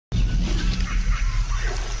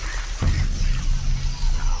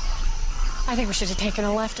I think we should have taken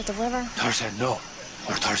a left at the river. Tarzan, no.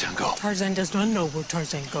 Where Tarzan go? Tarzan does not know where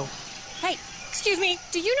Tarzan go. Hey, excuse me,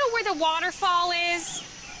 do you know where the waterfall is?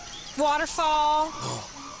 Waterfall?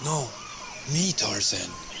 No. Me,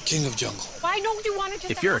 Tarzan. King of jungle. I know you wanted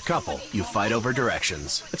to... If you're a couple, you fight over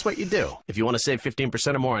directions. It's what you do. If you want to save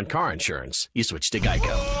 15% or more on car insurance, you switch to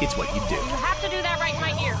Geico. It's what you do. You have to do that right in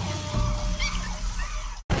my ear.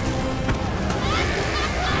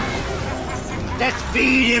 Let's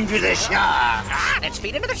feed him to the shark. Let's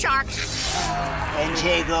feed him to the sharks. And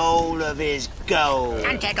take all of his gold.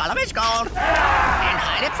 And take all of his gold. And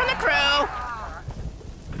hide it from the crew.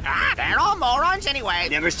 They're all morons anyway.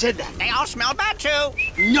 Never said that. They all smell bad too.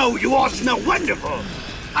 No, you all smell wonderful.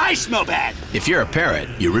 I smell bad. If you're a parrot,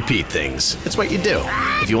 you repeat things. It's what you do.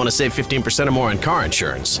 If you want to save 15% or more on car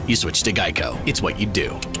insurance, you switch to Geico. It's what you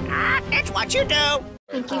do. It's what you do.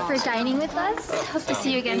 Thank you for dining with us. Hope to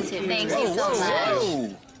see you again soon. Thank you so much.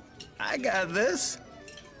 Whoa. I got this.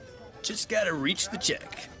 Just gotta reach the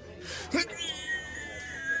check.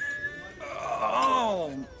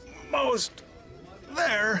 Almost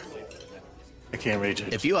there. I can't reach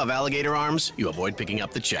it. If you have alligator arms, you avoid picking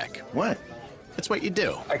up the check. What? It's what you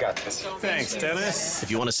do. I got this. Thanks, Dennis.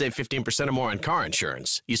 If you want to save 15% or more on car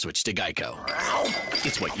insurance, you switch to Geico.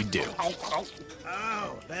 It's what you do.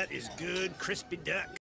 Oh, that is good crispy duck.